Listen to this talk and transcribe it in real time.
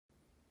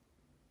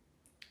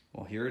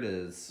Well, here it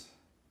is.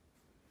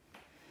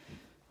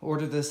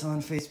 Ordered this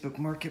on Facebook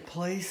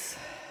Marketplace.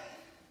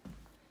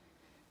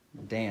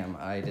 Damn,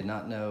 I did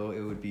not know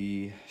it would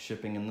be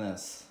shipping in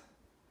this.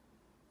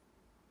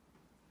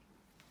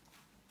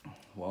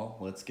 Well,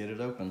 let's get it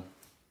open.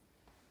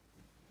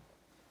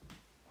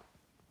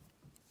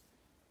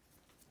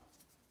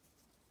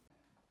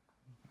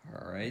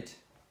 All right,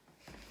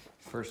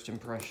 first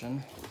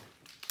impression.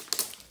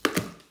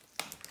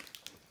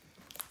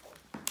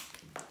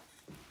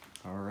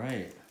 All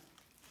right.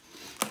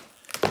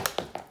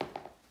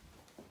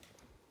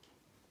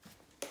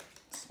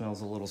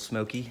 Smells a little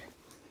smoky.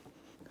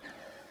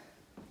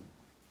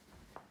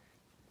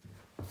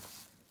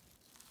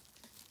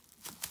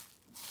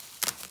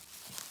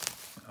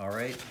 All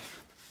right,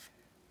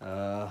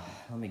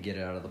 let me get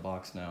it out of the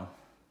box now.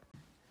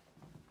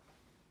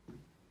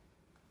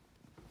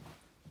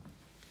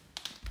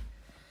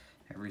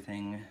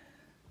 Everything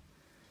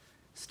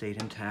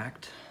stayed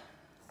intact.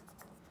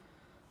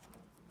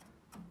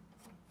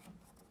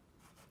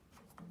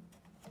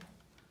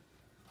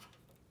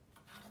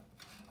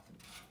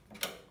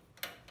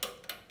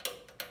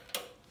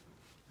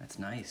 That's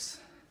nice.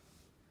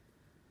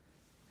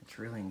 It's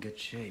really in good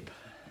shape.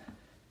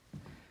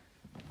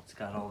 It's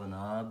got all the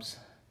knobs.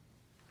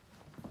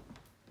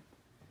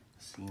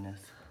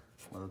 Zenith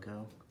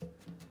logo. A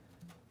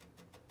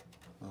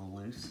little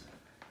loose.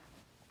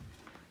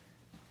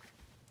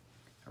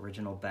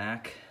 Original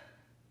back.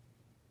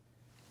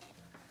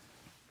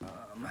 I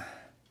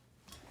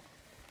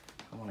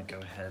want to go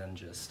ahead and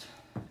just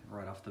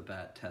right off the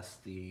bat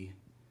test the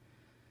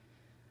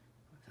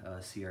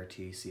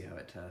CRT, see how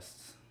it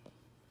tests.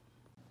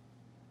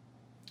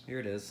 Here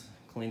it is,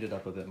 cleaned it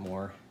up a bit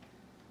more.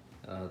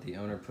 The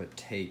owner put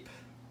tape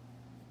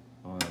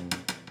on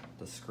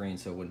the screen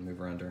so it wouldn't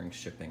move around during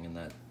shipping, and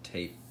that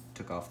tape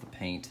took off the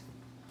paint.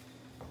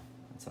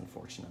 That's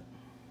unfortunate.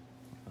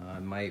 I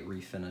might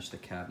refinish the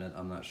cabinet,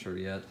 I'm not sure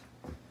yet.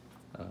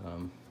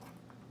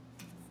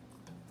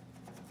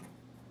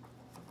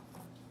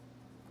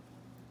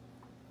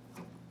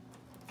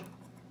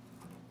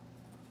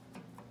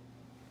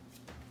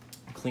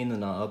 Clean the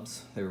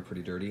knobs, they were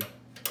pretty dirty.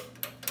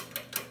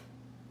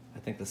 I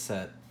think the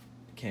set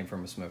came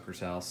from a smoker's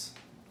house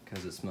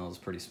because it smells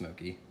pretty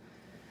smoky.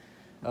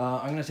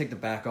 I'm gonna take the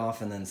back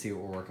off and then see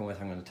what we're working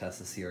with. I'm gonna test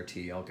the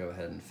CRT. I'll go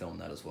ahead and film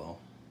that as well.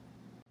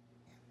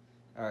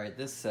 All right,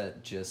 this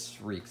set just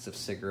reeks of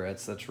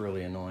cigarettes. That's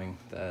really annoying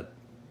that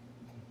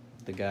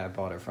the guy I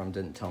bought it from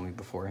didn't tell me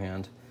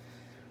beforehand.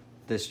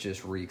 This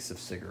just reeks of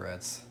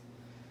cigarettes.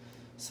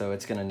 So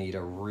it's gonna need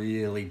a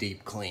really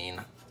deep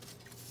clean.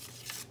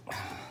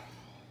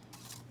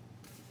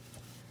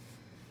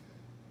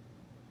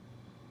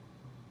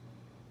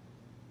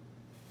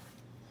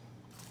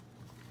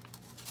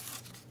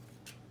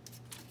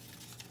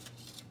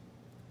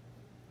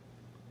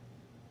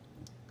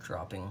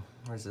 Dropping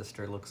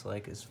resistor looks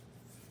like is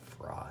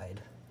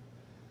fried.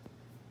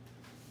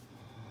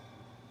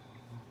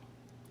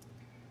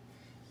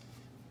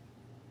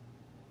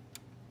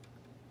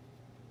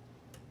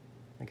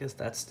 I guess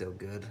that's still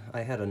good.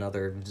 I had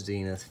another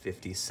Zenith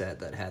 50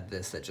 set that had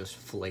this that just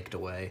flaked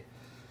away.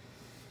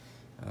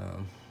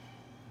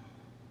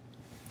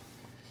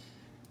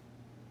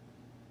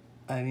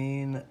 I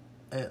mean,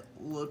 it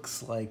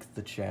looks like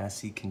the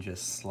chassis can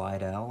just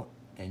slide out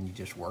and you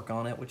just work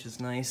on it, which is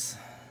nice.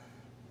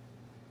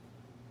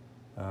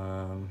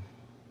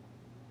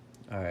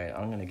 All right,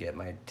 I'm gonna get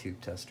my tube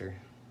tester.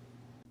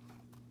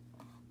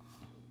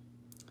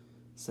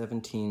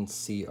 17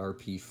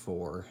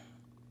 CRP4.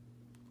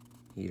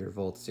 Heater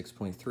volts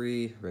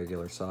 6.3,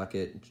 regular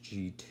socket.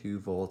 G2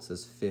 volts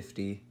is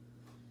 50.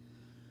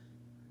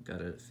 Got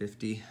it at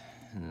 50,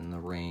 and then the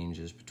range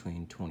is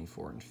between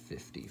 24 and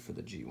 50 for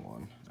the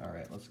G1. All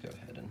right, let's go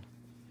ahead and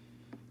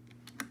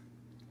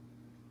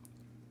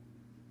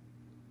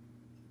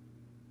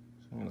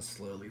I'm gonna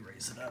slowly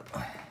raise it up.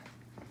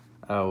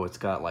 Oh, it's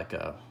got like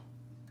a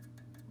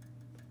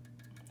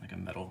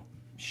metal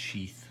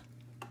sheath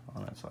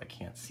on it, so I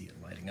can't see it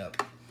lighting up.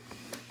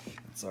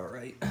 It's all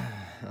right.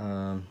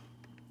 I'm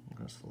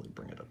gonna slowly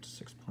bring it up to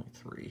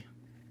 6.3.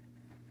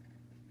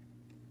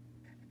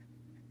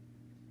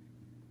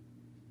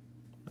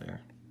 There.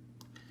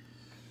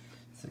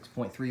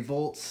 6.3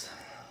 volts.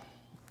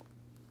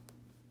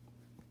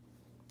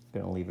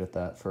 Gonna leave it at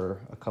that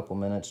for a couple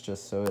minutes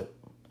just so it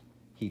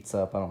heats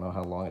up. I don't know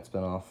how long it's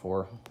been off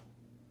for.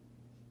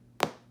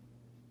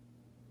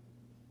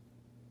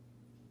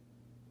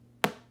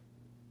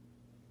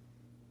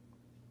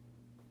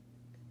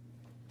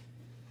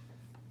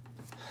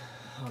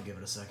 I'll give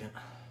it a second.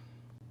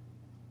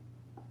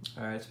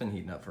 All right, it's been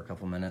heating up for a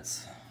couple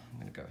minutes. I'm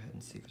gonna go ahead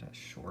and see if it has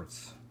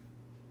shorts.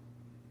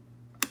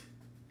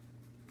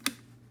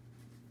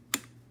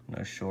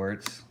 No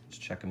shorts. Let's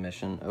check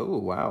emission. Oh,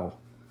 wow.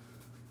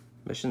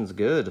 Emission's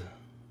good.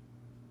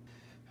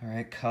 All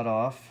right, cut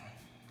off.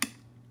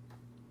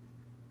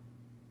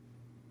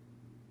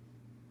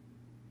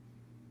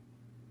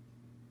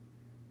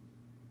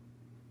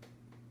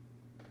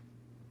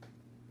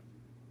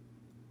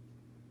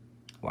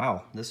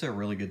 Wow, this is a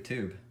really good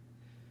tube.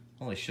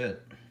 Holy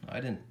shit, I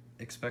didn't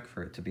expect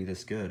for it to be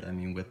this good. I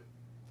mean, with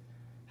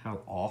how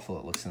awful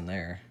it looks in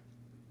there.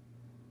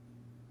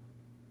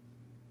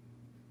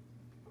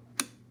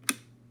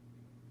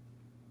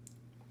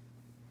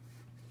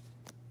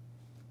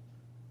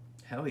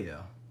 Hell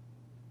yeah.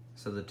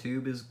 So the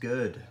tube is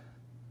good.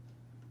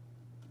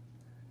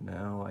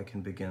 Now I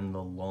can begin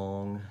the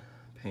long,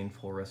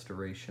 painful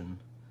restoration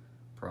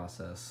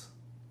process.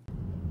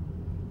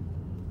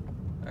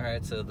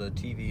 Alright, so the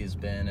TV has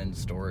been in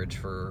storage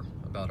for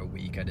about a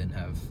week. I didn't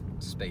have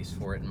space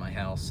for it in my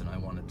house, and I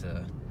wanted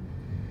to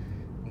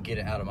get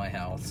it out of my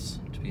house,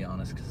 to be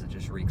honest, because it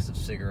just reeks of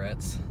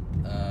cigarettes.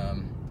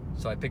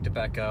 So I picked it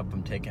back up.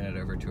 I'm taking it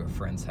over to a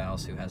friend's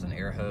house who has an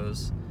air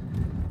hose.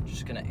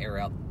 Just gonna air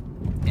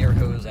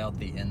hose out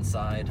the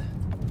inside.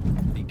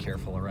 Be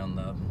careful around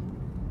the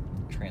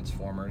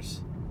transformer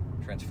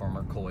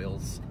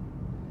coils,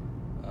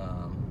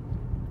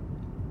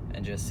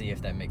 and just see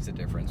if that makes a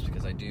difference,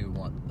 because I do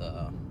want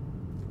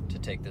to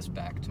take this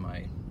back to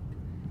my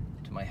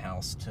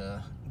house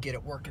to get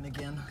it working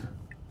again,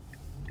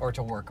 or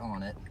to work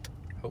on it,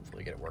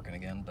 hopefully get it working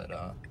again, but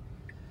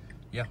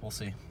yeah, we'll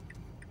see.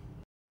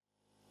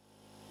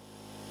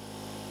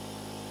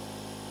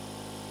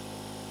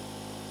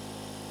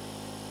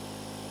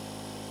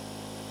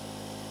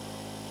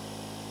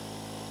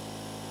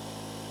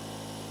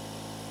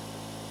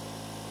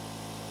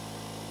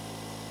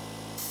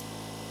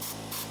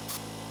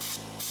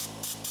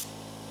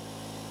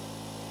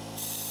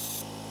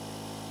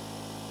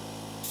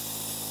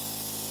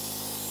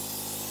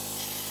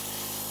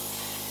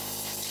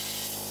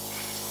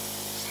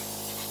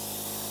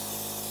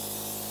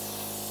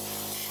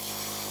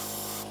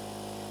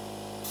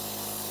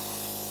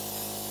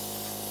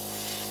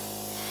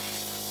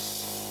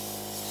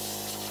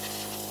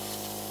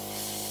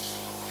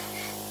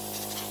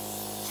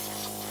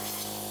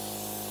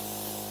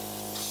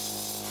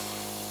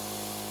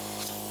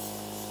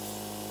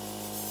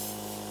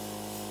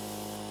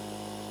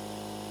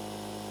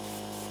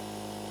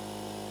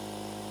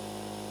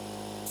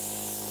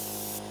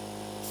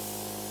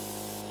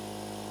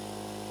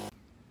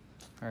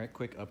 All right,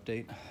 quick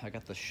update. I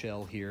got the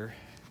shell here.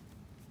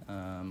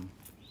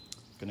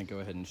 Gonna go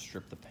ahead and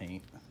strip the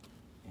paint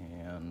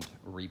and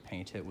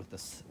repaint it with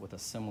a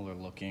similar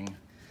looking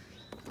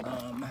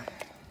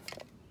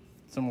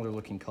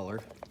color.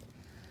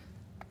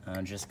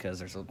 Just because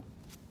there's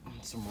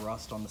some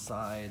rust on the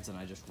sides, and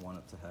I just want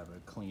it to have a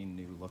clean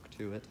new look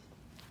to it.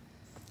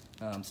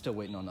 I'm still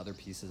waiting on other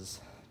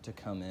pieces to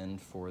come in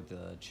for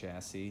the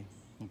chassis,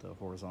 the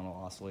horizontal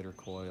oscillator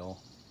coil,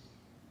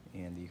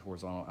 and the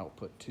horizontal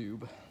output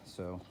tube.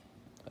 So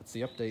that's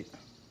the update.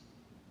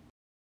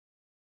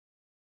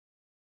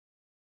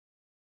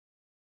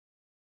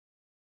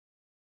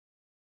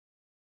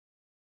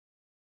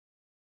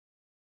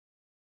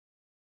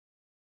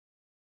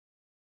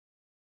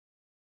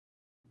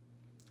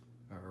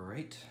 All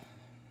right,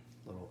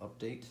 little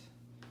update.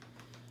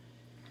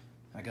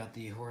 I got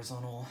the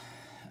horizontal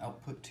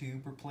output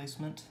tube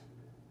replacement.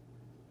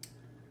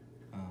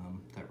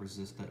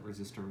 That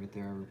resistor right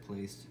there I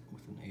replaced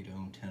with an 8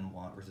 ohm 10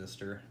 watt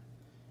resistor.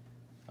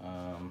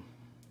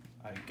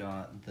 I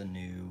got the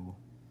new,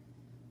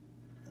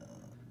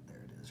 there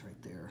it is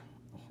right there,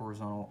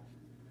 horizontal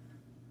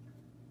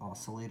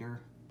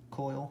oscillator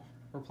coil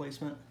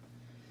replacement.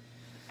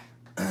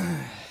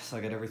 So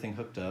I got everything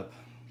hooked up.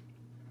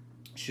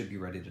 Should be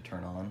ready to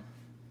turn on.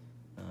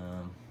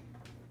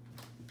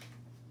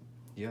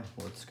 Yeah,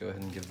 let's go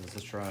ahead and give this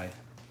a try.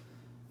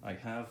 I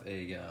have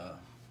a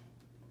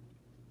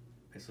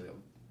basically a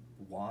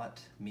watt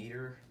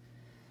meter.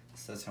 It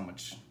says how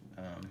much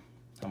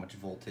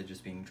voltage is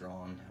being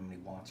drawn, how many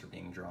watts are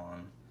being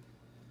drawn.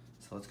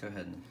 So let's go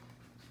ahead and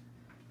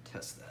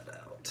test that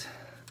out.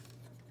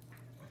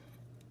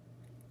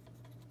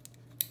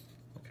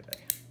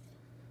 Okay,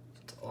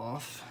 it's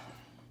off.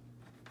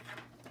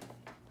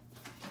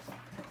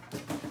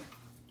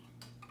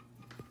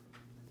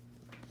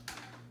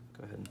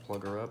 Go ahead and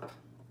plug her up.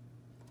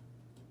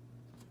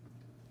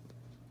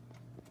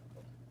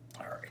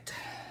 All right.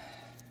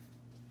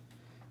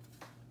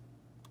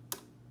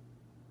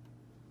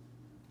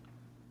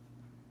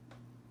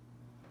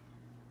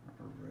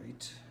 All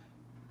right.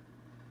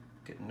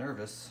 Getting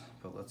nervous,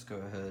 but let's go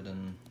ahead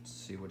and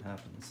see what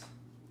happens.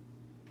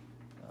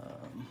 I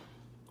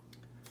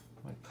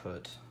might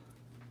put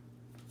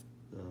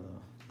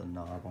the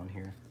knob on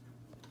here.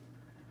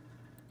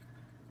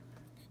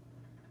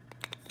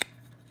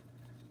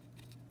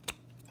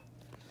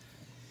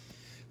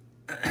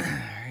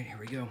 Alright, here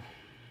we go.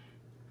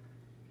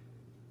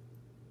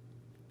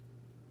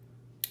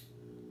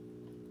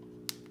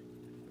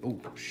 Oh,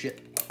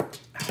 shit.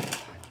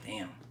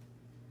 Damn.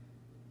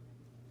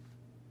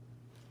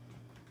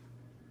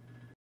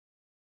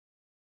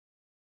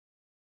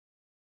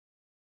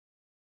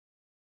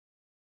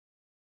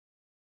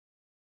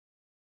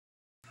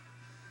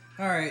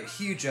 Alright,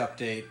 huge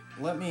update.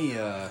 Let me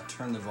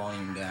turn the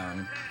volume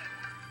down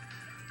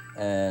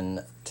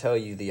and tell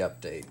you the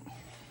update.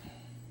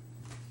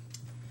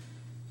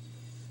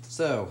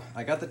 So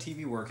I got the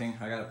TV working.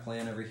 I got it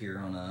playing over here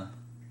on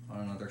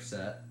another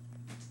set.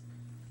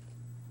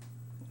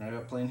 I got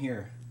it playing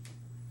here.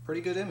 Pretty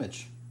good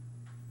image.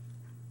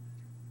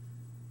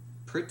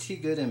 Pretty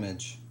good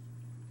image.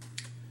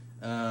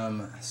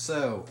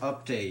 So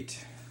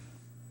update.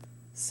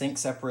 Sync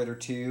separator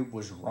tube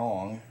was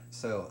wrong.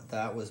 So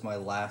that was my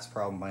last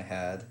problem I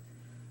had.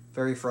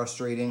 Very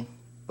frustrating,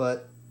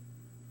 but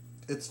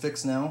it's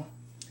fixed now.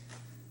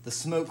 The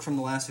smoke from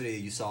the last video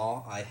you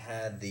saw, I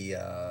had the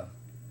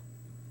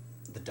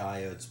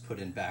diodes put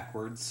in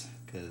backwards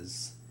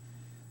because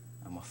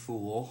I'm a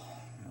fool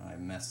and I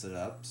messed it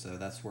up. So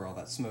that's where all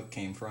that smoke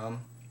came from.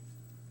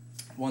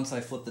 Once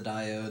I flipped the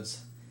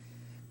diodes,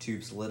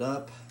 tubes lit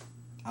up.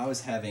 I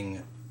was having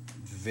a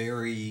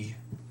very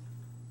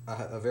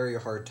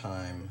hard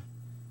time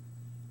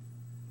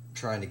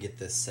trying to get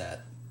this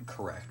set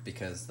correct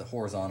because the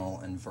horizontal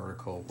and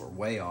vertical were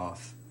way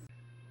off.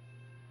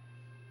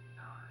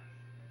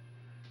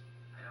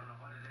 I don't know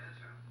what it is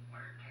or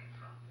where it came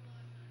from.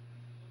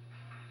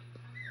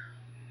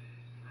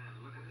 Man,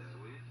 look at this,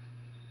 will you?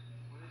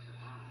 What is it?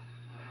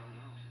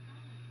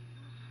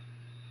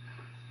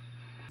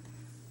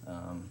 I don't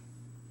know.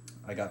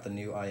 I got the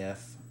new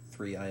IF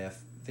 3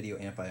 IF video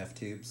amp IF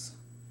tubes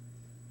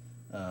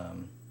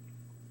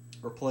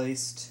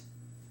replaced.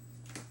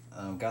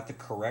 Got the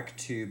correct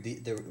tube.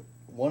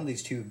 One of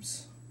these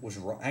tubes was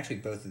wrong. Actually,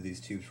 both of these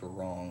tubes were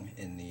wrong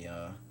in the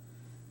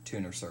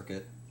tuner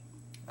circuit.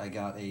 I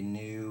got a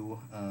new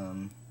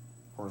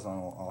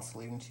horizontal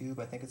oscillating tube,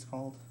 I think it's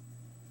called.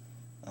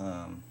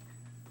 But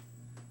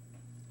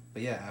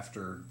yeah,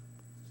 after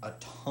a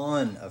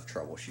ton of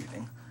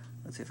troubleshooting,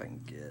 let's see if I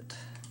can get.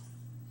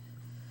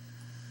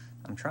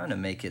 I'm trying to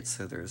make it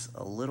so there's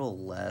a little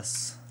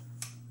less.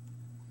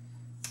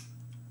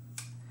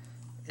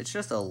 It's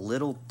just a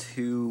little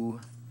too.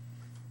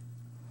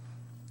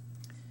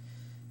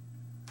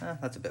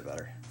 That's a bit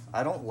better.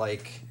 I don't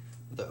like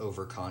the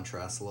over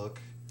contrast look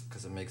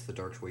because it makes the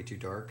darks way too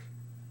dark.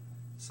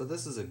 So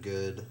this is a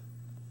good,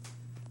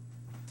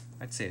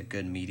 I'd say a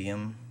good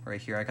medium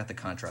right here. I got the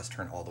contrast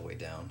turned all the way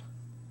down.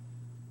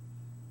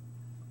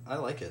 I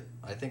like it.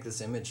 I think this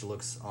image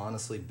looks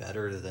honestly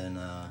better than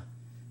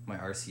my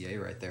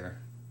RCA right there.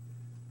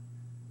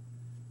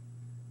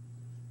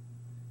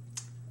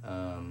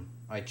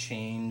 I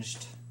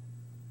changed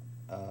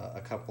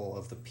a couple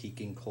of the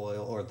peaking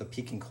coil, or the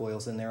peaking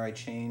coils in there I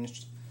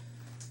changed.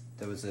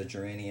 There was a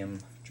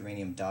germanium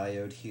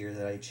diode here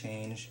that I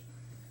changed.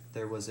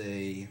 There was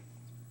a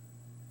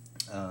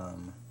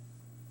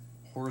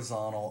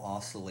horizontal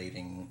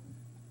oscillating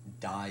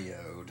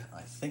diode.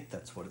 I think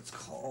that's what it's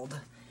called.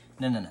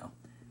 No.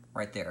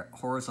 Right there.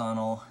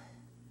 Horizontal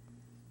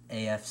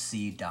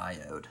AFC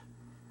diode.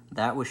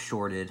 That was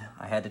shorted.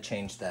 I had to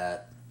change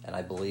that, and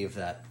I believe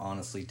that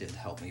honestly did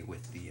help me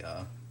with the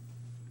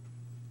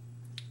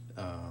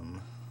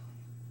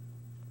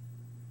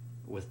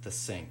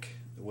sync,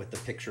 with the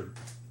picture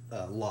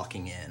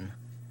locking in,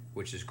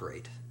 which is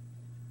great.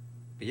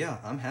 But yeah,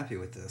 I'm happy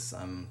with this.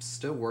 I'm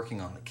still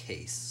working on the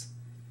case.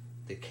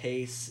 The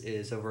case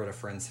is over at a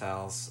friend's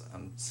house.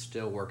 I'm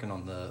still working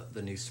on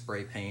the new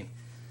spray paint,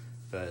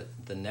 but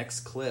the next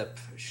clip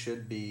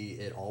should be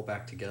it all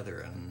back together,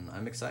 and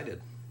I'm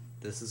excited.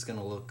 This is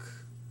gonna look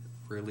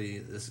really,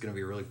 this is gonna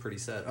be a really pretty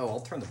set. Oh,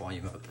 I'll turn the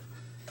volume up.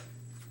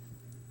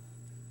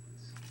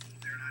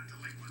 They're not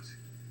delinquents.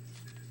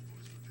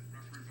 Boys with a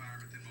rougher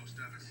environment than most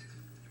of us.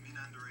 You mean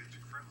underage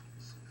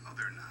criminals? No,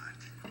 they're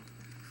not.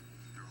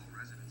 They're all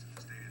residents of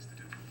the state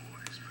institute for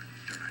boys, but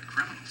they're not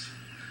criminals.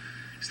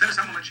 Dennis,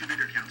 I'm gonna let you be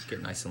your counsel. Get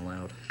nice and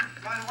loud.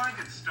 Why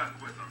get stuck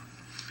with them?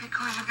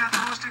 Because you've got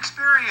the most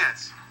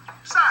experience.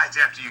 Besides,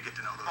 after you get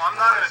to know those boys. I'm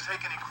not gonna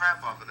take any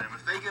crap off of them.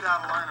 If they get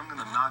out of line, I'm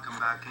gonna knock them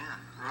back in.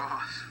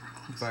 Ross.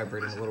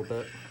 Vibrating a little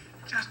bit.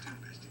 Just do the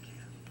best you can.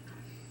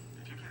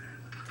 If you can't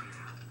handle it,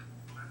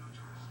 we'll have no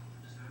choice.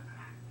 Just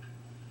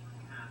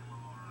handle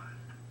them all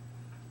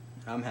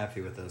right. I'm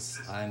happy with this.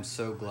 I'm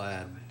so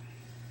glad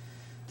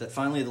that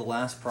finally the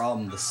last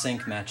problem, the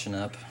sync matching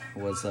up,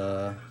 was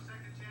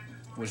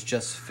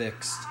just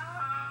fixed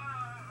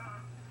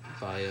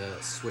by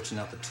switching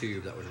out the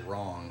tube that was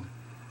wrong.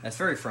 That's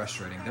very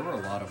frustrating. There were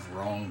a lot of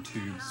wrong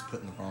tubes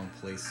put in the wrong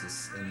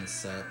places in this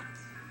set.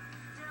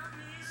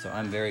 So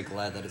I'm very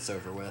glad that it's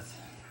over with.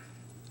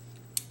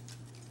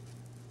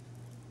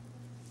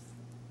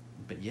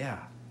 But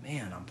yeah,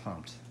 man, I'm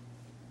pumped.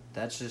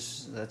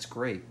 That's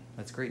great.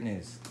 That's great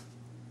news.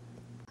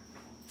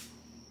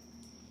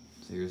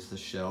 So here's the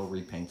shell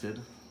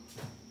repainted.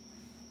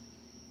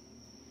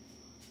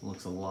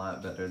 Looks a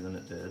lot better than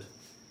it did.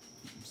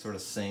 Sort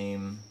of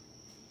same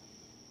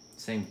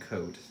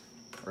coat,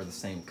 or the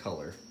same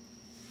color.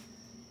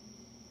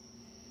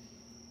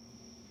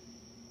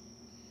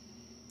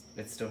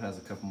 It still has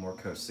a couple more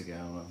coats to go,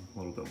 and a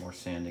little bit more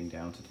sanding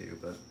down to do,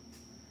 but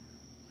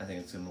I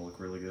think it's gonna look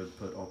really good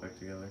put all back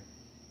together.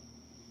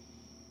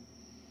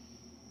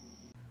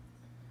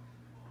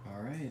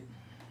 All right,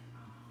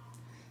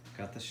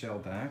 got the shell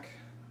back.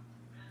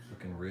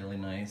 Looking really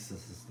nice.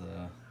 This is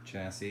the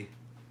chassis.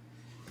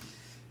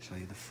 Show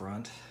you the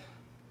front.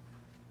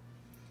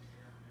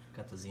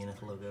 Got the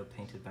Zenith logo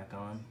painted back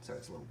on. Sorry,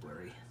 it's a little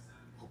blurry,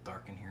 a little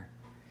dark in here.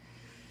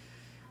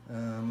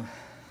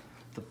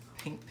 The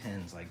paint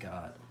pens I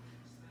got,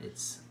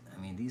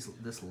 I mean,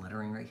 this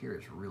lettering right here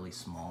is really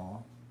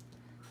small,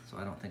 so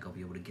I don't think I'll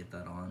be able to get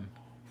that on.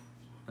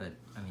 But,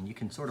 I mean, you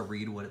can sort of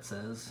read what it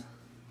says.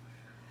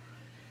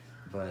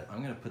 But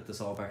I'm gonna put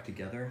this all back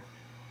together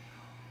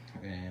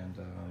and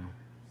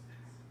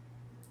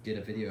get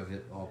a video of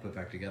it all put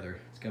back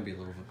together. It's gonna be a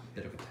little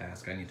bit of a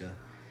task. I need to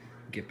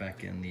get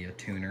back in the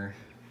tuner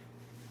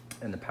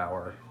and the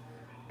power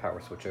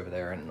switch over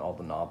there and all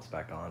the knobs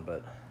back on.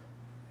 But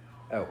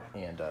oh,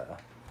 and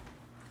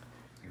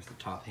here's the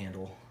top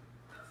handle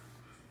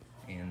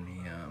and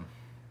the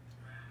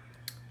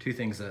two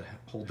things that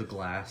hold the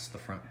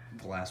front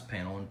glass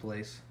panel in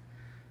place.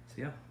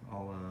 So yeah,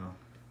 I'll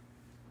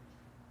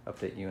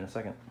update you in a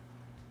second.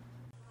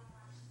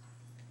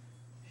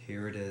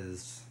 Here it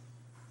is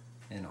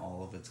in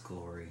all of its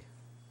glory.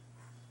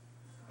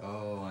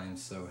 Oh, I'm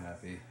so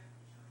happy.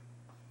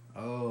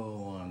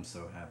 Oh, I'm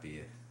so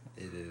happy.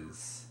 It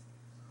is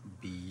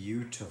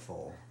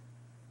beautiful.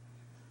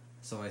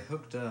 So I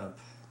hooked up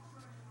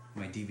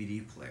my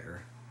DVD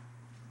player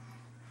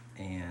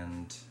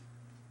and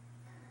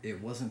it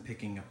wasn't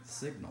picking up the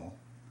signal,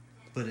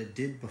 but it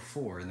did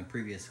before in the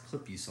previous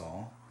clip you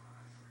saw.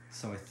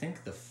 So I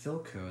think the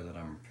Philco that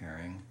I'm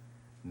repairing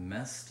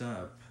messed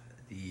up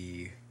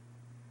the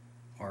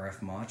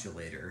RF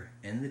modulator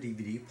in the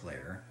DVD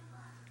player,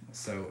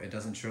 so it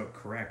doesn't show up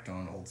correct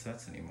on old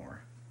sets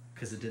anymore,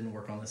 because it didn't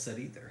work on this set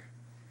either.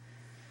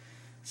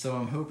 So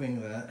I'm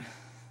hoping that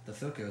the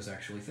Philco is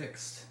actually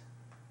fixed,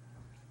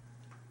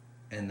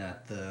 and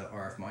that the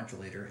RF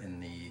modulator in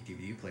the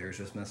DVD player is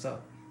just messed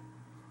up,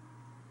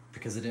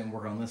 because it didn't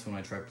work on this when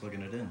I tried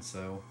plugging it in.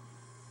 So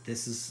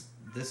this is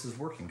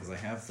working because I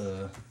have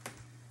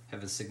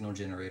a signal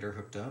generator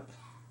hooked up,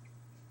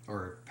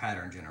 or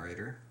pattern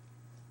generator.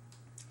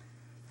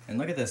 And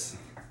look at this.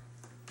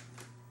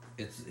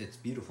 It's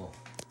beautiful.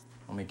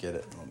 Let me get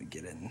it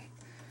and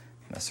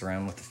mess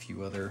around with a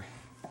few other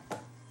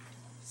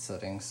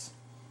settings.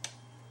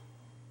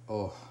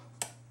 Oh.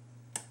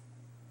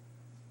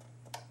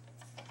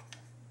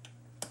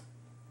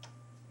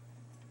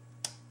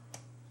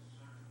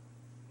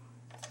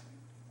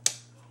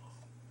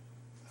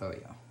 Oh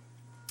yeah.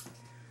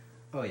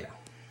 Oh yeah.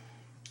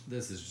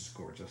 This is just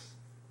gorgeous.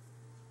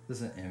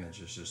 This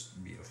image is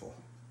just beautiful.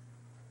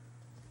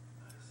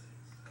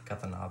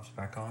 Got the knobs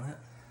back on it.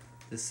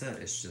 This set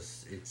is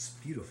just, it's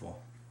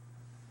beautiful.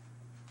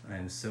 I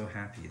am so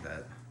happy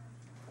that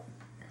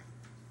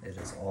it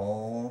is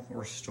all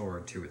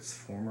restored to its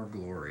former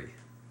glory.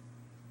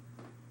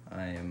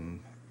 I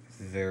am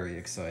very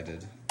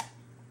excited.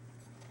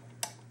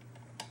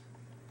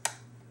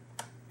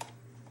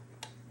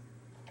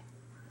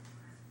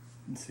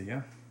 So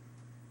yeah,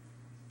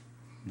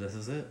 this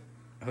is it.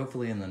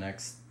 Hopefully in the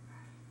next,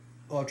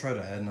 I'll try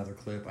to add another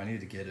clip. I need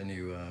to get a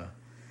new,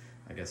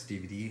 I guess,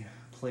 DVD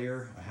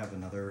player. I have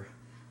another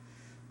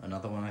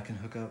one I can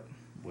hook up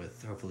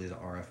with. Hopefully the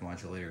RF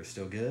modulator is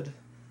still good,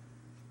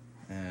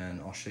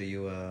 and I'll show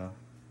you a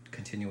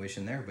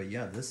continuation there. But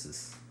yeah, this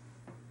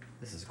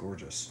is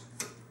gorgeous.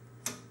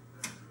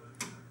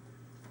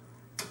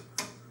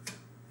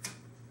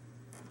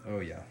 Oh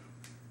yeah,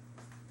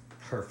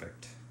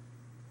 perfect.